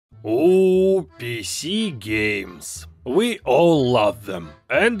Oh, PC games. We all love them.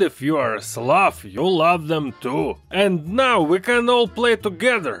 And if you are a Slav, you love them too. And now we can all play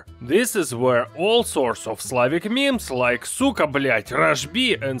together. This is where all sorts of Slavic memes like Cyka, blyat,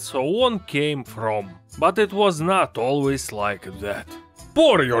 rashbi and so on came from. But it was not always like that.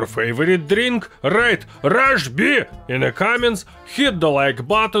 Pour your favorite drink, write rashbi in the comments, hit the like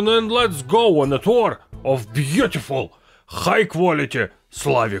button and let's go on a tour of beautiful, high quality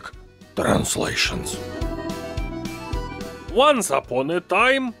Slavic translations. Once upon a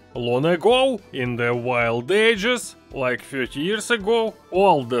time, long ago, in the wild ages, like 30 years ago,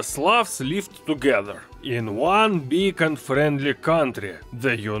 all the Slavs lived together in one big and friendly country,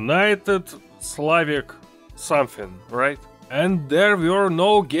 the United Slavic something, right? And there were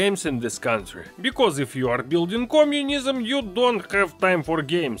no games in this country, because if you are building communism, you don't have time for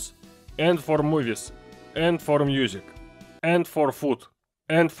games, and for movies, and for music, and for food,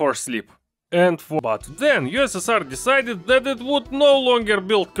 and for sleep. But then USSR decided that it would no longer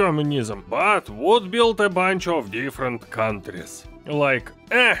build communism, but would build a bunch of different countries. Like,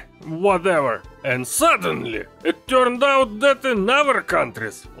 whatever. And suddenly, it turned out that in other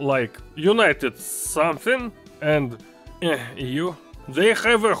countries, like United something and EU, they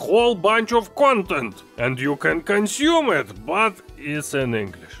have a whole bunch of content, and you can consume it, but it's in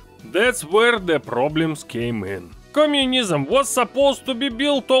English. That's where the problems came in. Communism was supposed to be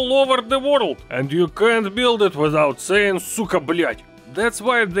built all over the world, and you can't build it without saying "suka blyat." That's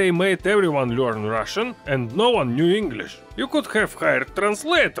why they made everyone learn Russian and no one knew English. You could have hired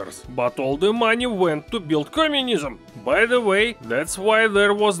translators, but all the money went to build communism. By the way, that's why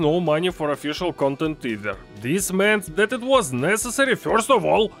there was no money for official content either. This meant that it was necessary first of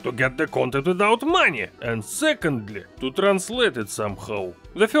all to get the content without money, and secondly, to translate it somehow.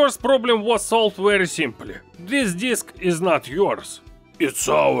 The first problem was solved very simply. This disc is not yours, it's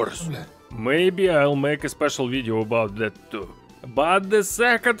ours. Maybe I'll make a special video about that too. But the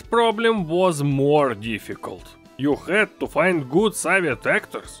second problem was more difficult. You had to find good Soviet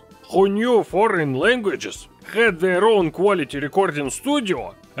actors who knew foreign languages, had their own quality recording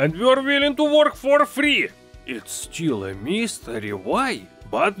studio, and were willing to work for free. It's still a mystery why,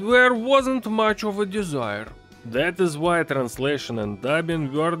 but there wasn't much of a desire. That is why translation and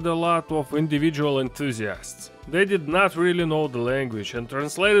dubbing were the lot of individual enthusiasts. They did not really know the language and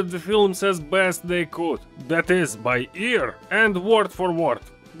translated the films as best they could, that is, by ear and word for word.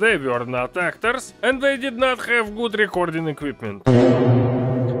 They were not actors, and they did not have good recording equipment.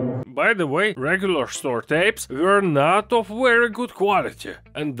 By the way, regular store tapes were not of very good quality,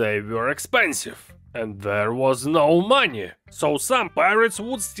 and they were expensive. And there was no money. So some pirates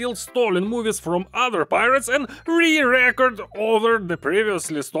would steal stolen movies from other pirates and re-record over the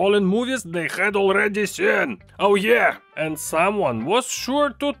previously stolen movies they had already seen. Oh yeah, and someone was sure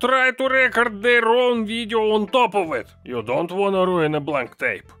to try to record their own video on top of it. You don't wanna ruin a blank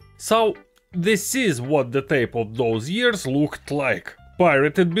tape. So this is what the tape of those years looked like.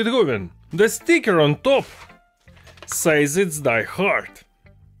 Pirated Beethoven. The sticker on top says it's Die Hard.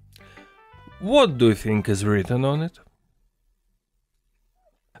 What do you think is written on it?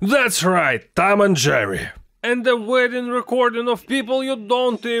 That's right, Tom and Jerry. And a wedding recording of people you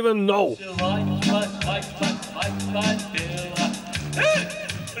don't even know.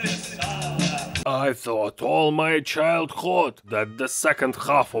 I thought all my childhood that the second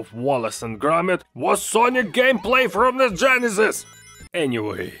half of Wallace and Gromit was Sonic gameplay from the Genesis.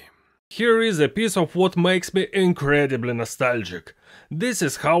 Anyway, here is a piece of what makes me incredibly nostalgic. This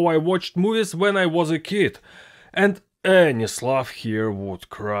is how I watched movies when I was a kid, and any Slav here would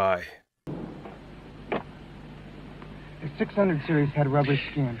cry. The 600 series had rubber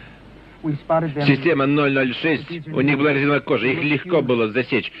skin. We spotted them. Система 006, у них была резиновая кожа, их легко было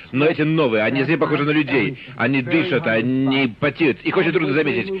засечь. Но эти новые, они все похожи на людей. Они дышат, они потеют. Их очень трудно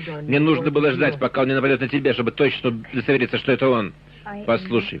заметить. Мне нужно было ждать, пока он не нападет на тебя, чтобы точно удостовериться, что это он.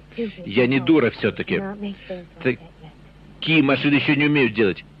 Послушай, я не дура все-таки. Такие машины еще не умеют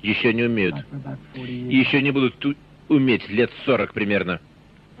делать. Еще не умеют. И еще не будут уметь лет 40 примерно.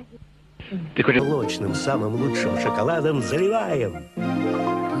 Ты хочешь... Молочным, самым лучшим шоколадом заливаем.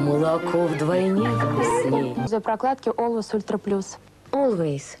 Молоко вдвойне вкуснее. За прокладки Always Ultra Plus.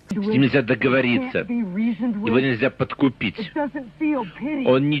 Always. С ним нельзя договориться. Его нельзя подкупить.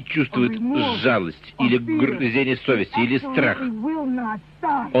 Он не чувствует жалость, или грызение совести, или страх.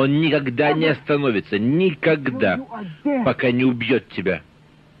 Он никогда не остановится, никогда, пока не убьет тебя.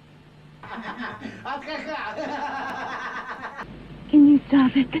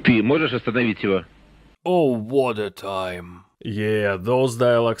 Ты можешь остановить его? Oh, what a time. Yeah, those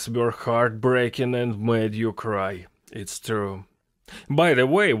dialogues were heartbreaking and made you cry. It's true. By the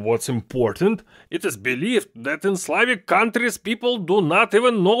way, what's important, it is believed that in Slavic countries people do not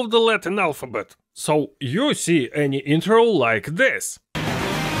even know the Latin alphabet. So you see any intro like this.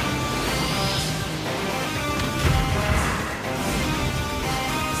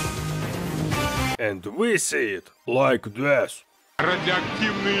 And we see it like this.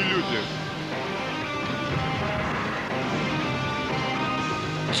 Радиоактивные люди.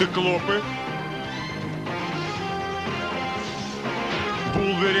 Циклопы.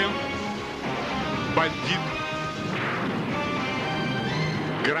 Булверин. Бандит.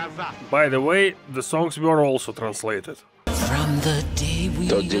 Гроза. By the way, the songs were also translated.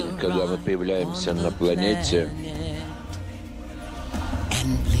 Тот день, когда мы появляемся на планете,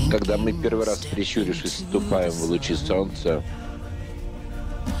 когда мы первый раз, прищурившись, вступаем в лучи солнца,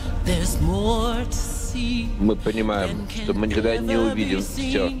 мы понимаем, что мы никогда не увидим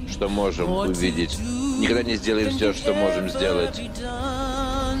все, что можем увидеть, никогда не сделаем все, что можем сделать.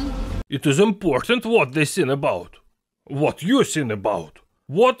 It is important what they sing about. What you sing about.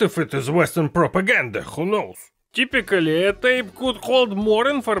 What if it is Western propaganda? Who knows? Typically, a tape could hold more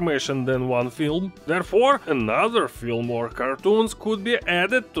information than one film, therefore another film or cartoons could be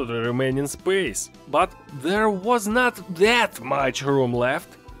added to the remaining space. But there was not that much room left,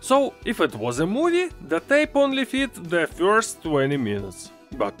 so if it was a movie, the tape only fit the first 20 minutes.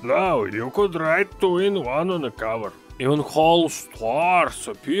 But now you could write 2 in 1 on the cover. Even whole stars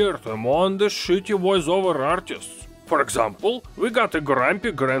appeared among the shitty voiceover artists. For example, we got a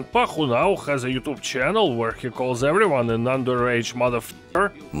grumpy grandpa who now has a YouTube channel where he calls everyone an underage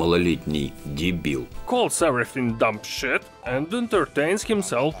motherfucker, малолетний дебил, calls everything dumb shit, and entertains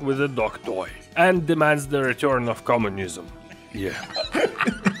himself with a dog toy, and demands the return of communism. Yeah.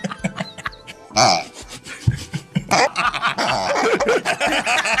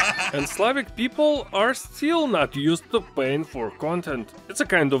 And Slavic people are still not used to paying for content. It's a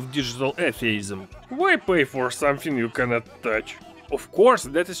kind of digital atheism. Why pay for something you cannot touch? Of course,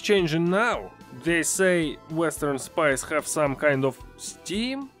 that is changing now. They say Western spies have some kind of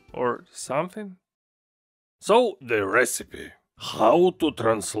Steam or something. So, the recipe. How to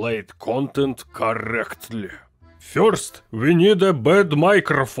translate content correctly. First, we need a bad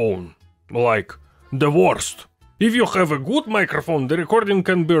microphone. Like, the worst. If you have a good microphone, the recording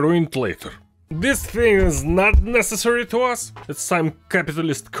can be ruined later. This thing is not necessary to us, it's some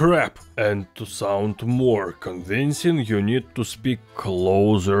capitalist crap. And to sound more convincing, you need to speak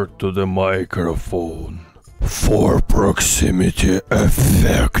closer to the microphone. For proximity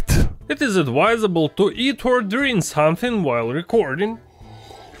effect. It is advisable to eat or drink something while recording.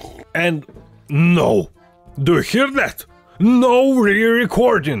 And no! Do you hear that? No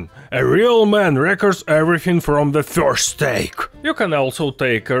re-recording! A real man records everything from the first take. You can also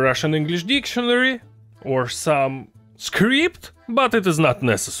take a Russian English dictionary or some script, but it is not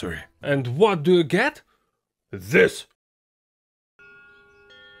necessary. And what do you get? This.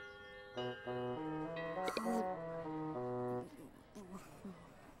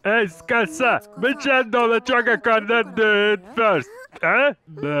 Hey, Skasa, which end of the chocolate can do it first? Eh?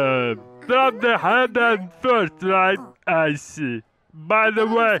 From the head end first, right? I see. By the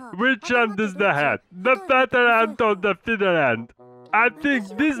way, which end is the head? The fatter end or the thinner end? I think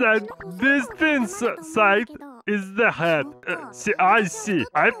this end, this thin side, is the head. I see.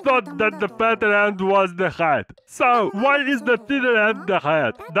 I thought that the fatter end was the head. So, why is the thinner end the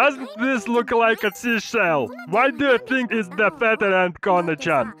head? Doesn't this look like a seashell? Why do you think it's the fatter end,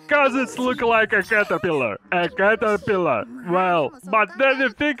 Kona-chan? Cause it's look like a caterpillar. A caterpillar. Well, but then you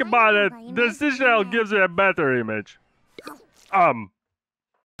think about it, the seashell gives you a better image.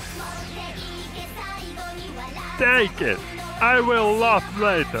 Take it. I will laugh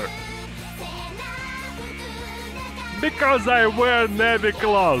later. Because I wear navy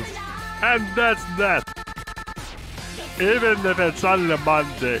clothes. And that's that. Even if it's only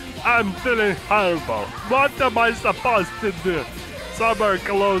Monday, I'm feeling horrible. What am I supposed to do? Summer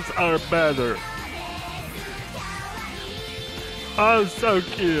clothes are better. Oh, so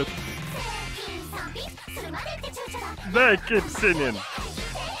cute. They keep singing.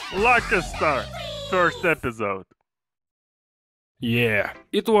 Lucky Star, first episode. Yeah,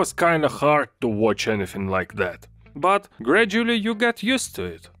 it was kinda hard to watch anything like that. But gradually you get used to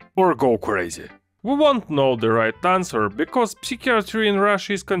it. Or go crazy. We won't know the right answer because psychiatry in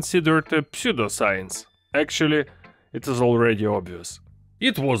Russia is considered a pseudoscience. Actually, it is already obvious.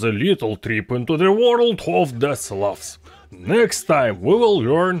 It was a little trip into the world of the Slavs. Next time we will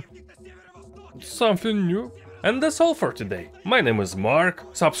learn something new. And that's all for today. My name is Mark.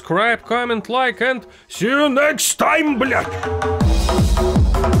 Subscribe, comment, like, and see you next time, блядь!